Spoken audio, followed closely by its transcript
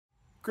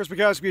Chris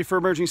Mackowski for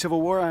Emerging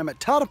Civil War. I'm at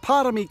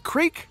Totopotomoy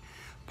Creek,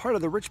 part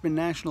of the Richmond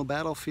National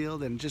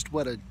Battlefield, and just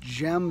what a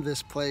gem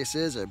this place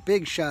is. A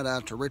big shout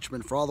out to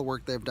Richmond for all the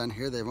work they've done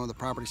here. They've owned the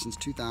property since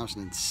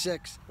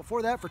 2006.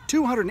 Before that, for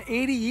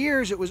 280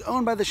 years, it was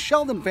owned by the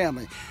Sheldon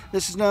family.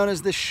 This is known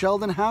as the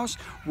Sheldon House,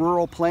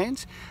 Rural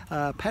Plains.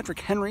 Patrick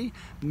Henry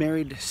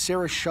married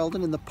Sarah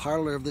Sheldon in the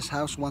parlor of this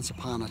house once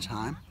upon a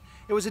time.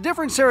 It was a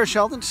different Sarah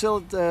Sheldon,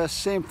 still the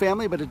same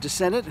family, but a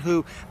descendant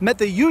who met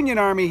the Union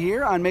Army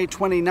here on May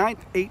 29,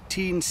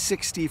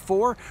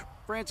 1864.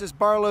 Francis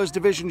Barlow's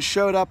division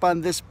showed up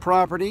on this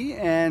property,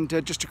 and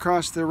just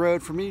across the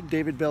road from me,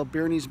 David Bell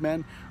Birney's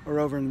men are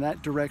over in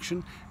that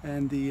direction,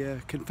 and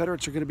the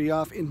Confederates are going to be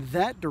off in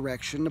that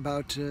direction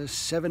about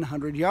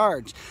 700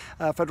 yards.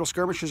 Federal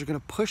skirmishers are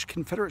going to push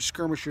Confederate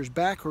skirmishers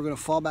back, who are going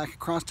to fall back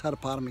across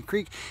Totopotomoy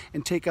Creek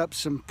and take up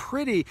some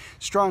pretty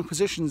strong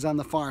positions on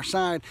the far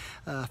side.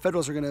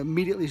 Federals are going to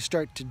immediately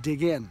start to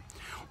dig in.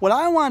 What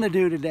I want to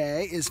do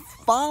today is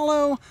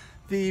follow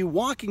the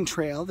walking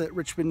trail that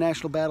Richmond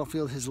National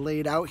Battlefield has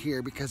laid out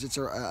here, because it's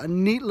a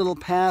neat little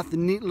path, a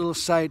neat little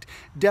site,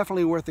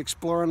 definitely worth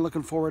exploring.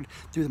 Looking forward,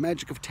 through the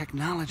magic of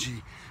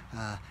technology,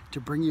 to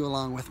bring you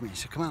along with me.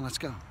 So come on, let's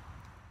go.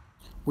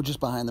 We're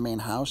just behind the main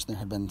house. There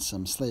had been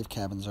some slave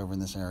cabins over in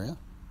this area.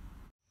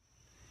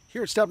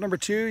 Here at stop number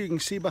 2, you can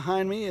see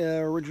behind me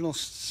original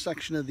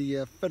section of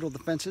the federal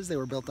defenses. They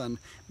were built on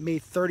May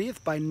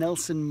 30th by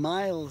Nelson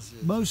Miles.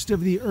 Most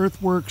of the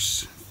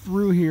earthworks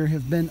through here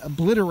have been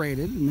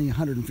obliterated in the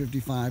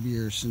 155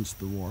 years since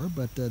the war,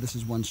 but this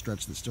is one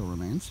stretch that still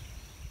remains.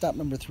 Stop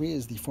number 3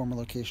 is the former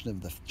location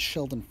of the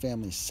Sheldon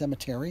family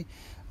cemetery.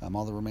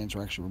 All the remains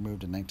were actually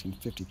removed in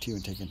 1952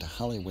 and taken to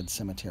Hollywood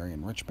Cemetery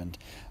in Richmond.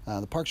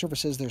 The Park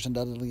Service says there's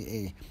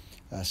undoubtedly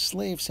a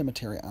slave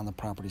cemetery on the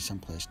property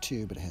someplace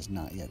too, but it has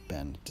not yet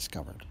been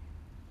discovered.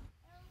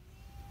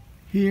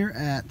 Here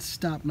at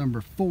stop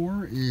number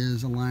 4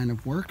 is a line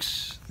of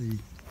works. The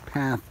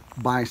path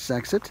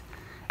bisects it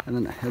and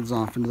then it heads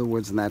off into the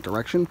woods in that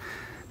direction.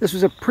 This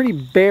was a pretty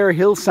bare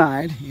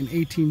hillside in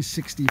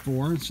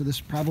 1864, so this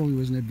probably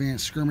was an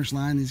advanced skirmish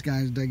line. These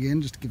guys dug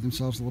in just to give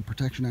themselves a little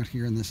protection out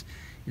here in this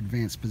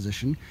advanced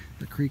position.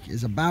 The creek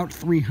is about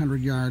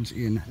 300 yards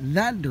in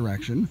that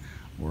direction.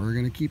 We're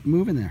going to keep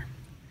moving there.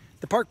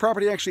 The park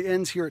property actually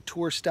ends here at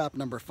tour stop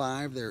number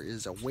 5. There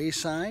is a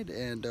wayside,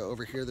 and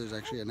over here there's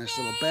actually a nice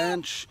little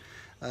bench.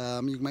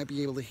 You might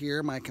be able to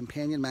hear my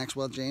companion,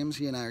 Maxwell James.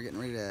 He and I are getting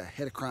ready to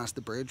head across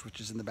the bridge,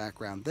 which is in the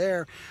background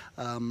there.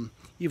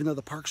 Even though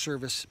the Park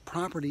Service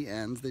property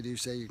ends, they do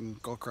say you can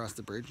go across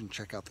the bridge and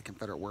check out the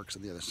Confederate works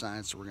on the other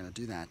side, so we're going to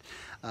do that.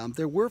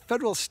 There were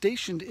Federals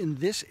stationed in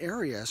this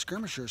area,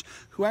 skirmishers,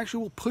 who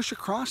actually will push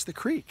across the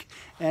creek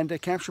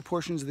and capture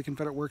portions of the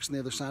Confederate works on the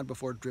other side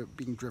before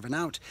being driven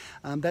out.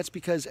 That's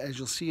because, as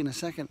you'll see in a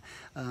second,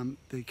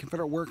 the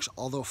Confederate works,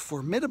 although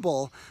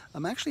formidable,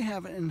 actually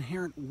have an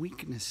inherent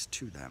weakness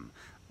to them.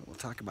 We'll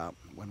talk about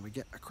when we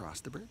get across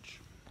the bridge.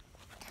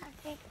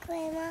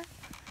 We're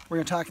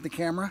going to talk to the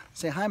camera.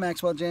 Say hi,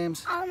 Maxwell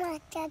James. Hi,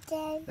 Maxwell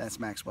James. That's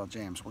Maxwell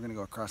James. We're going to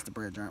go across the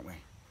bridge, aren't we?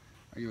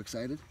 Are you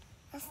excited?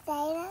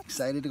 Excited.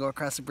 Excited to go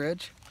across the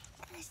bridge?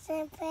 Across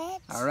the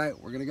bridge. All right,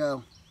 we're going to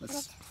go.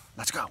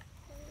 Let's go.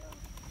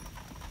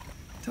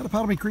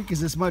 Totopotomoy Creek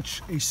is as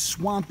much a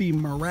swampy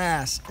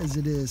morass as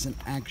it is an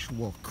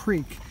actual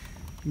creek.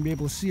 You can be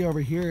able to see over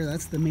here,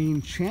 that's the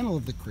main channel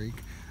of the creek.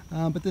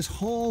 But this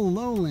whole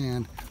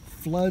lowland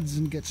floods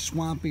and gets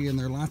swampy, and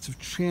there are lots of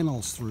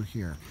channels through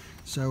here.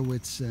 So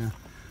it's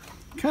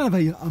kind of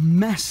a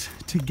mess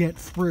to get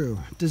through.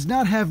 It does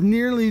not have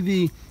nearly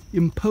the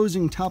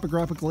imposing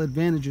topographical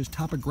advantages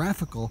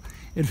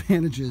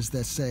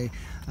that, say,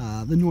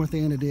 the North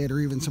Anna did, or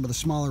even some of the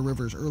smaller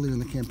rivers earlier in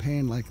the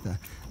campaign, like the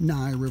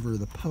Nye River or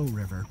the Po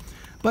River.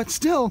 But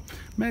still,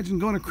 imagine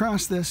going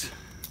across this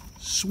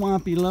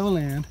swampy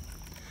lowland,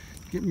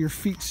 getting your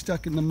feet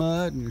stuck in the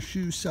mud and your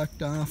shoes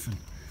sucked off and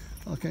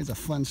all kinds of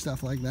fun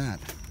stuff like that.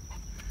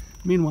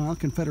 Meanwhile,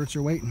 Confederates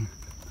are waiting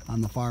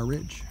on the far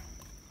ridge.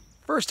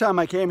 First time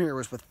I came here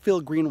was with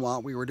Phil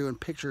Greenwalt. We were doing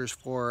pictures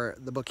for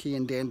the book he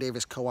and Dan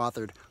Davis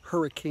co-authored,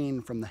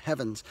 Hurricane from the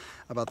Heavens,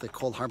 about the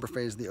Cold Harbor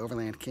phase of the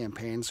Overland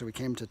campaign. So we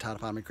came to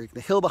Totopotomoy Creek.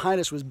 The hill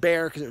behind us was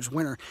bare because it was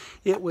winter.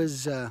 It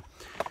was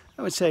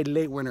I would say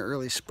late winter,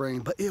 early spring,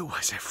 but it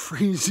was a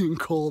freezing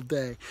cold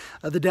day.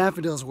 The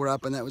daffodils were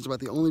up, and that was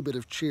about the only bit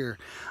of cheer.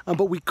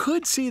 But we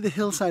could see the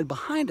hillside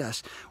behind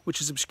us,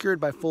 which is obscured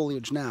by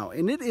foliage now,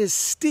 and it is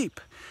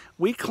steep.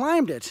 We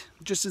climbed it,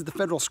 just as the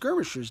Federal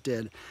skirmishers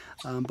did,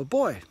 but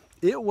boy,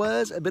 it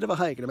was a bit of a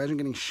hike, and imagine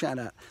getting shot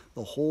at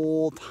the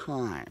whole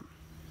time.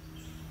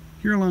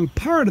 Here along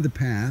part of the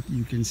path,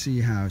 you can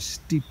see how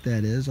steep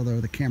that is, although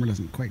the camera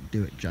doesn't quite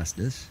do it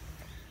justice.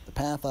 The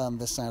path on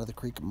this side of the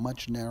creek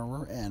much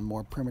narrower and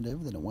more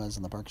primitive than it was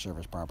on the Park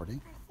Service property.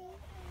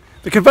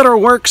 The Confederate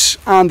works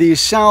on the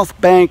south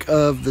bank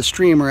of the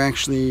stream are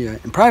actually in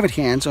private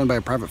hands, owned by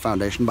a private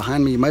foundation.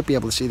 Behind me, you might be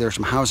able to see there are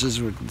some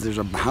houses. There's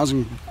a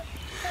housing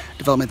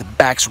development that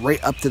backs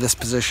right up to this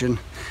position,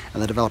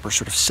 and the developers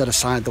sort of set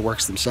aside the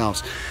works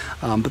themselves.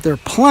 But there are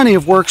plenty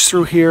of works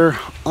through here.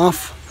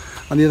 Off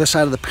on the other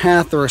side of the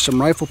path, there are some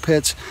rifle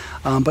pits,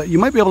 but you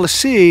might be able to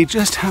see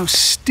just how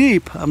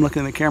steep, I'm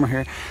looking at the camera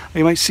here,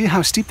 you might see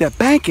how steep that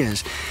bank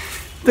is.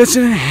 That's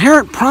an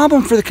inherent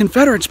problem for the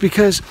Confederates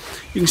because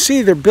you can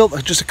see they're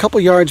built just a couple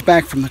yards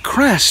back from the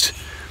crest.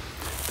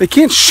 They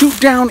can't shoot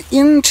down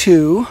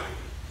into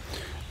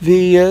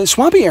the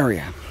swampy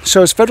area.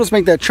 So as Federals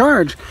make that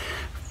charge,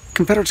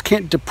 Confederates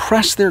can't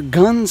depress their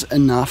guns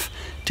enough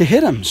to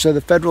hit them, so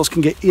the Federals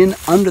can get in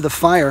under the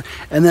fire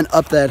and then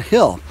up that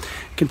hill.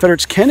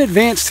 Confederates can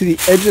advance to the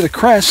edge of the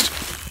crest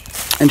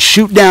and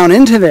shoot down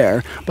into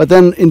there, but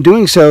then in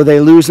doing so they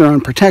lose their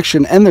own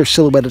protection and they're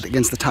silhouetted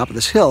against the top of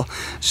this hill,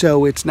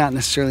 so it's not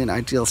necessarily an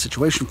ideal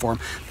situation for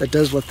them. That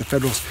does let the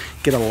Federals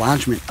get a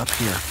lodgment up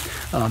here.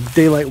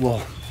 Daylight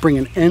will bring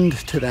an end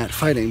to that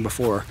fighting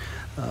before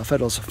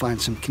Federals will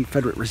find some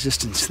Confederate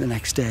resistance the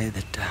next day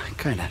that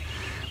kind of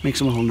makes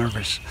them a little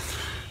nervous.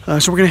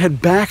 So we're going to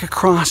head back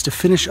across to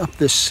finish up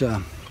this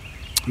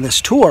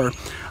this tour,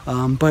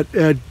 but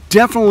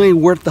definitely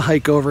worth the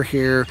hike over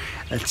here.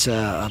 It's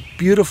a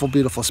beautiful,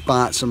 beautiful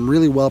spot. Some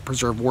really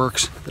well-preserved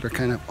works that are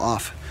kind of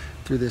off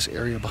through this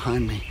area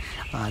behind me.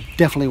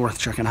 Definitely worth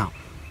checking out.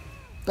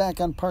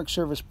 Back on Park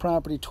Service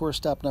property, tour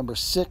stop number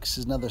 6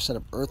 is another set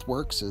of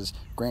earthworks as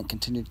Grant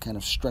continued kind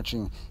of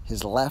stretching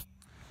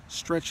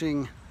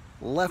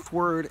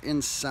leftward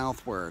and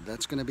southward.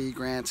 That's going to be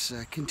Grant's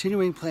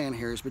continuing plan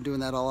here. He's been doing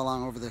that all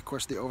along over the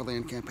course of the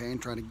Overland campaign,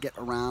 trying to get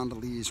around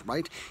Lee's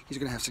right. He's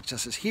going to have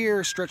successes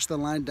here, stretch the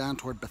line down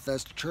toward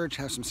Bethesda Church,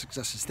 have some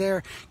successes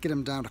there, get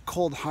him down to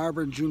Cold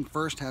Harbor June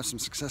 1st, have some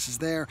successes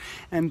there.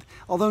 And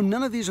although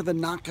none of these are the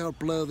knockout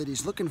blow that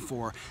he's looking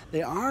for,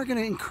 they are going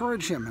to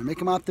encourage him and make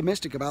him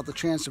optimistic about the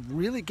chance of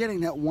really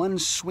getting that one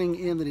swing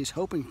in that he's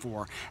hoping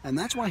for. And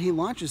that's why he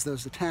launches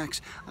those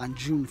attacks on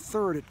June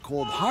 3rd at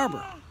Cold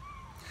Harbor.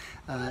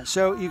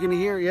 So you can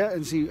hear, yeah,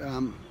 and see,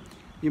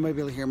 you might be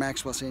able to hear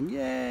Maxwell saying,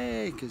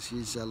 yay, because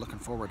he's looking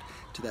forward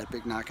to that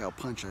big knockout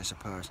punch, I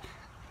suppose.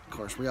 Of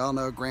course, we all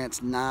know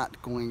Grant's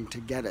not going to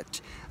get it.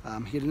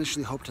 He had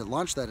initially hoped to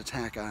launch that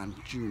attack on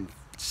June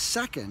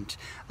 2nd,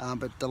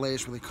 but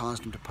delays really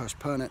caused him to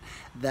postpone it.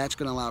 That's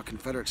going to allow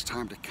Confederates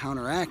time to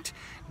counteract,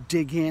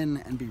 dig in,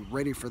 and be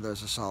ready for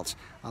those assaults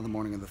on the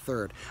morning of the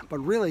 3rd. But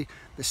really,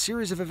 the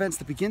series of events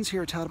that begins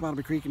here at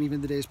Totopotomoy Creek and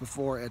even the days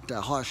before at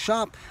Hawes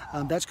Shop,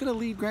 that's going to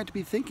lead Grant to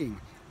be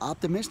thinking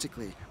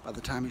optimistically by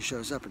the time he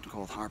shows up at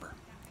Cold Harbor.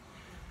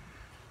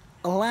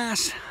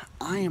 Alas,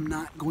 I am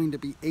not going to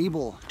be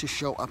able to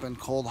show up in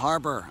Cold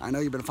Harbor. I know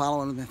you've been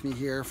following with me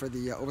here for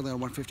the Overland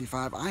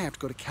 155. I have to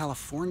go to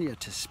California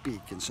to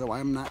speak, and so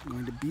I'm not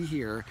going to be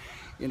here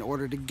in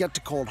order to get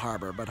to Cold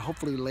Harbor, but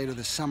hopefully later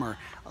this summer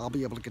I'll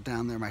be able to get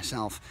down there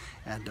myself,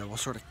 and we'll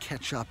sort of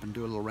catch up and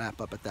do a little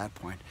wrap-up at that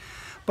point.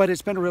 But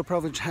it's been a real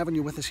privilege having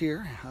you with us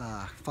here,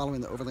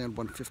 following the Overland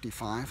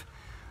 155.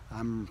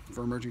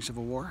 For Emerging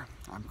Civil War,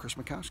 I'm Chris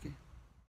Mackowski.